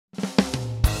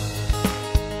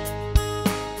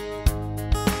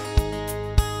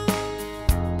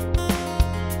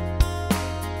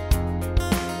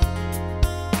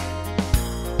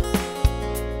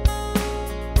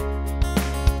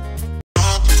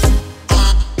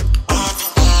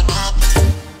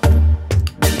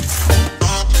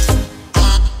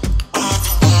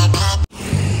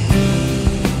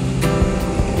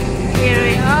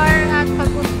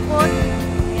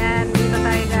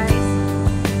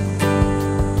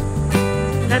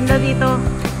ganda dito.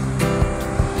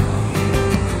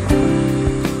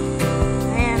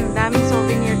 Ayan, daming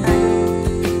souvenir tayo.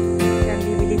 Ayan,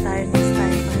 bibili tayo next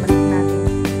time. Pagbalik natin.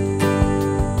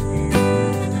 Ayan.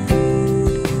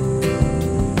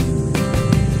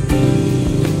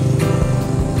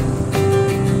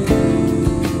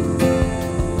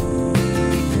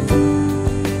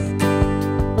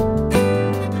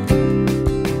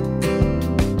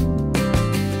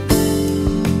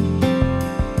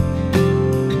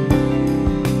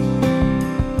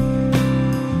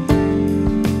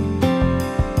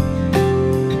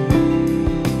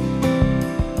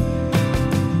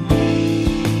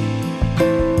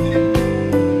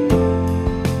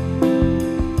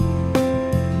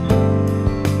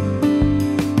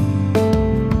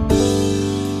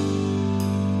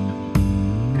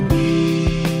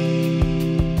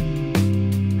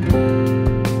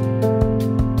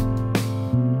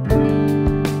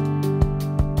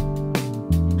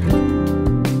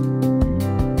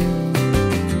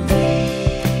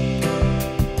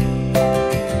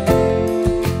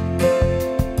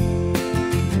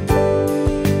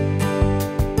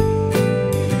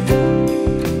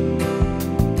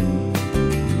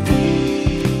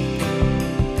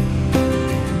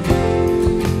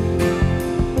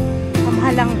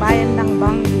 Ang bayan ng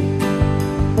Bangui.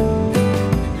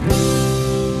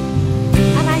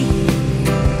 Aray!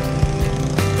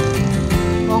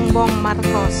 Bongbong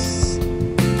Marcos.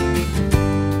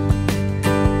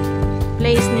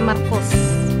 Place ni Marcos.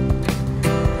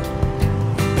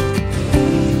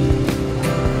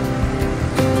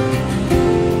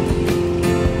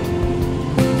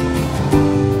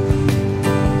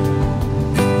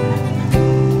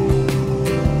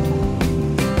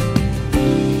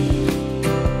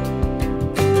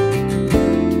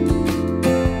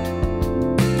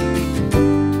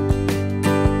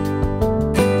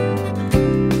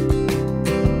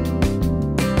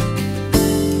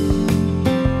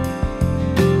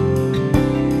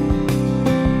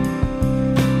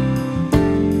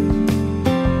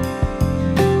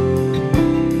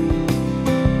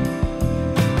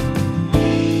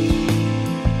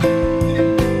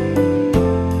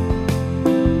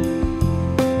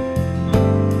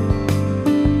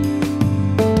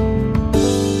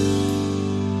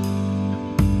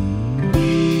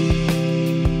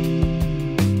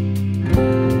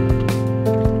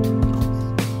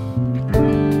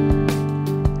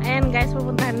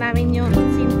 Pupuntahan namin yung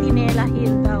Sentinella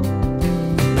Hill daw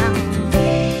ng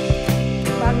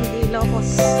Bangui,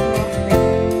 Ilocos, Norte.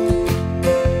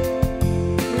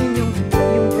 Yun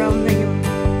yung brown na yun.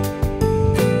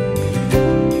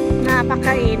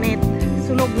 Napakainit.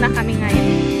 Sunog na kami ngayon.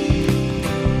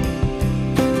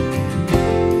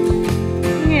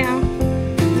 Yeah.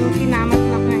 Yung kinamat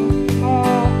lang ngayon.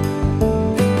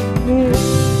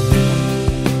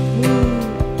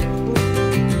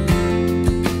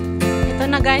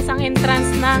 Guys, ang entrance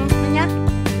ng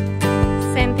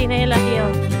Sentinella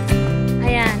Hill.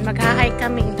 Ayan, magha-hike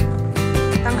kami.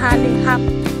 Tanghaling hap.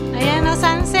 Ayan o,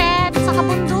 sunset sa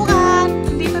kabundukan.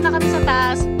 Dito na kami sa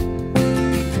taas.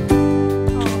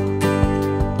 Oh.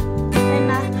 Ayan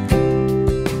na.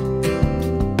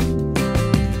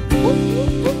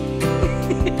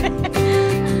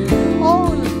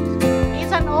 Owl.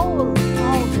 It's an owl.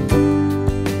 Oh.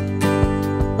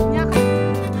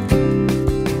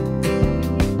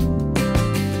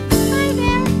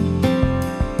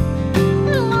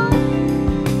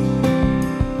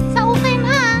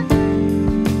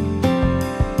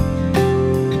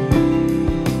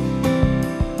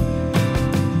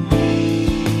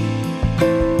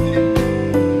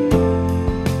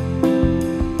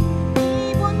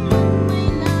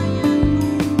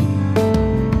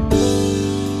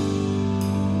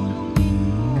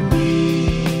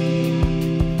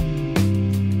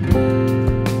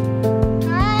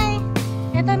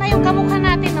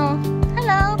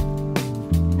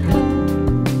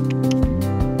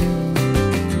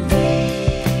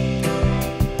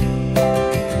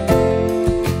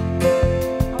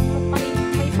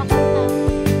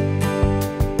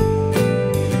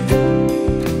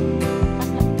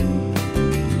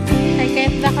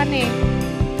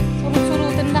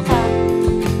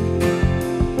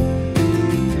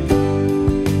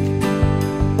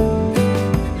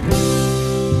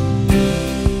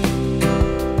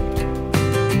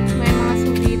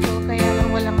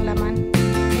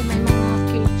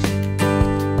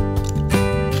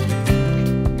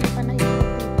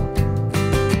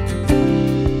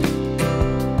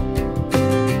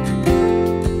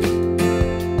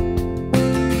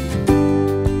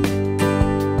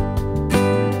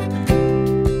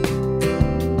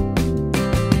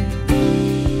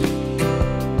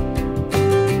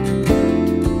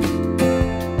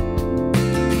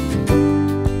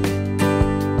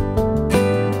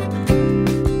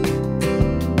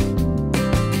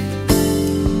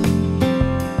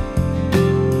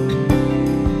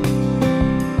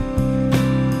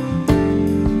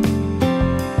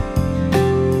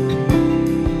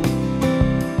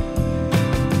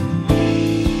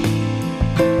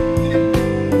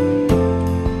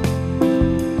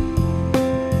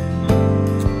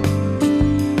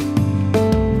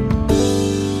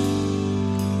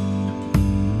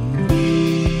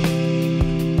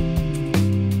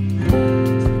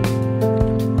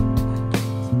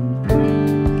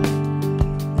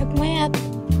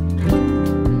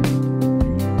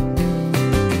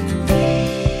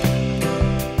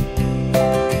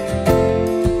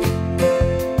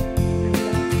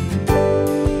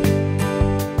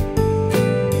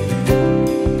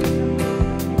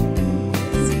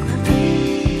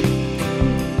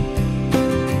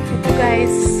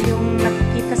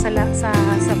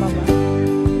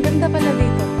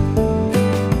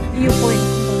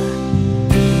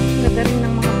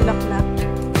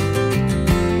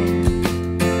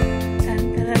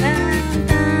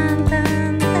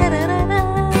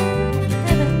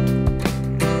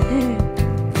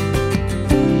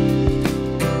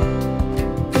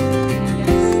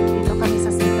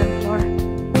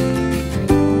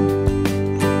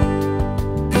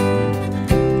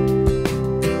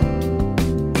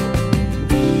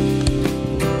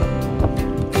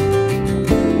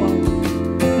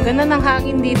 ganda ng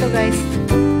hangin dito, guys.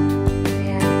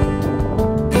 Ayan.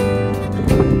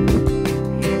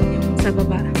 Ayan yung sa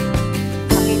baba.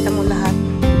 Makita mo lahat.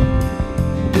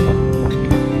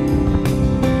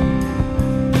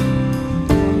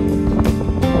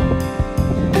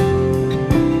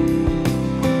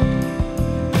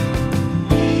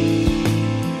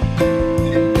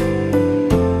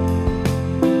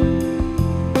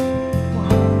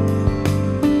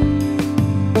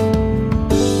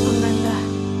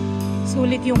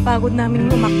 Sulit yung pagod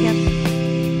namin umakyat.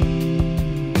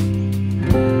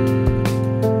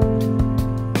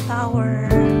 Tower.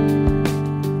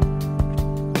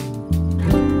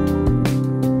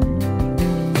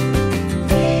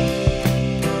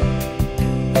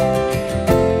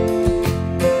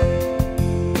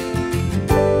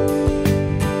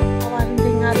 Awan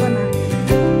din nga doon, ha.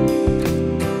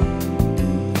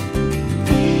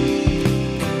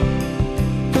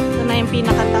 Ito na yung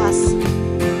pinakataas.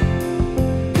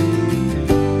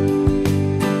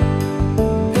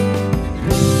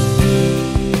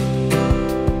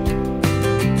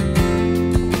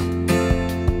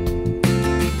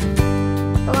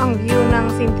 Ang view ng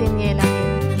Sentinella.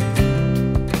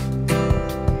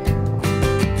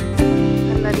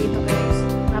 Ganda dito, guys.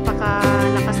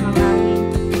 Napakalakas ng hangin.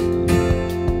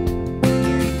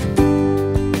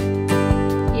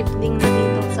 Evening na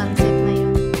dito, sunset na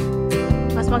yun.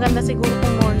 Mas maganda siguro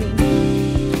kung morning.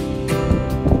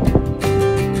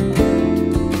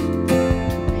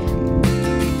 Ayan.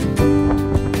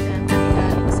 Ayan kami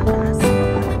galing sa taas.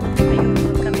 Ayun,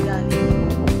 doon kami galing.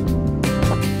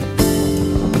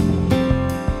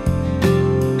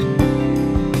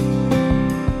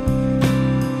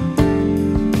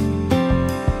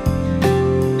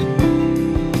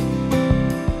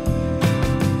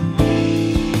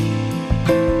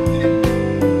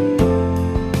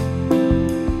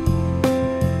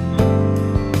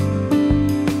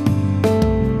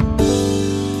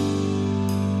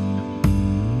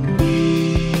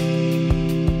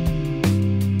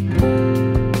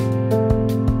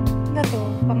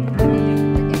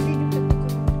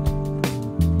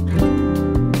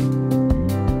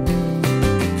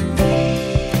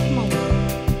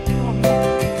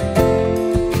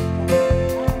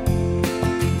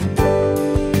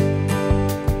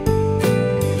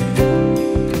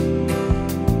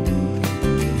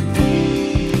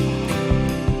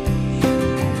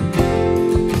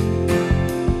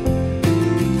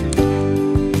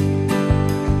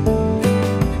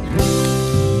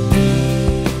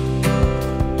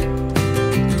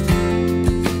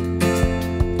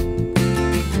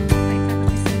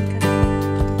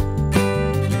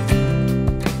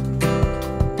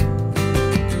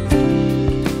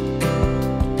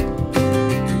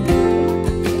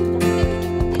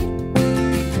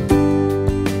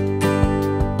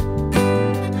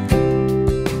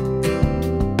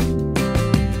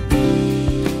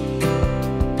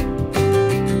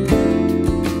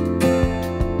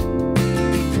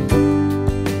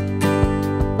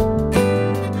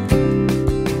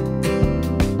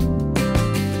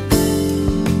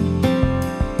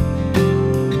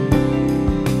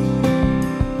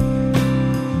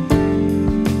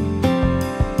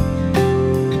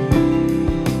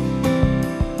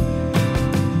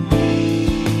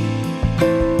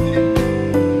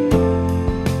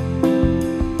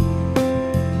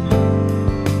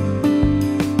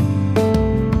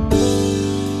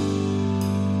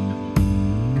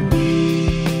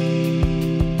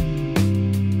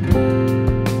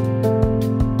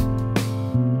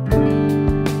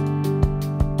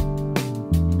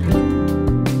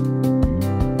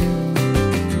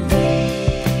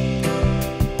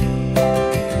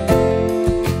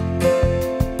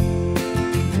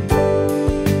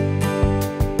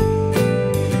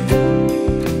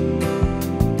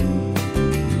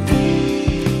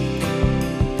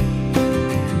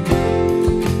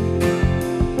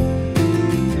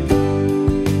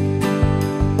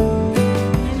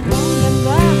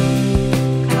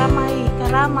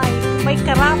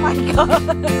 Karamay ka.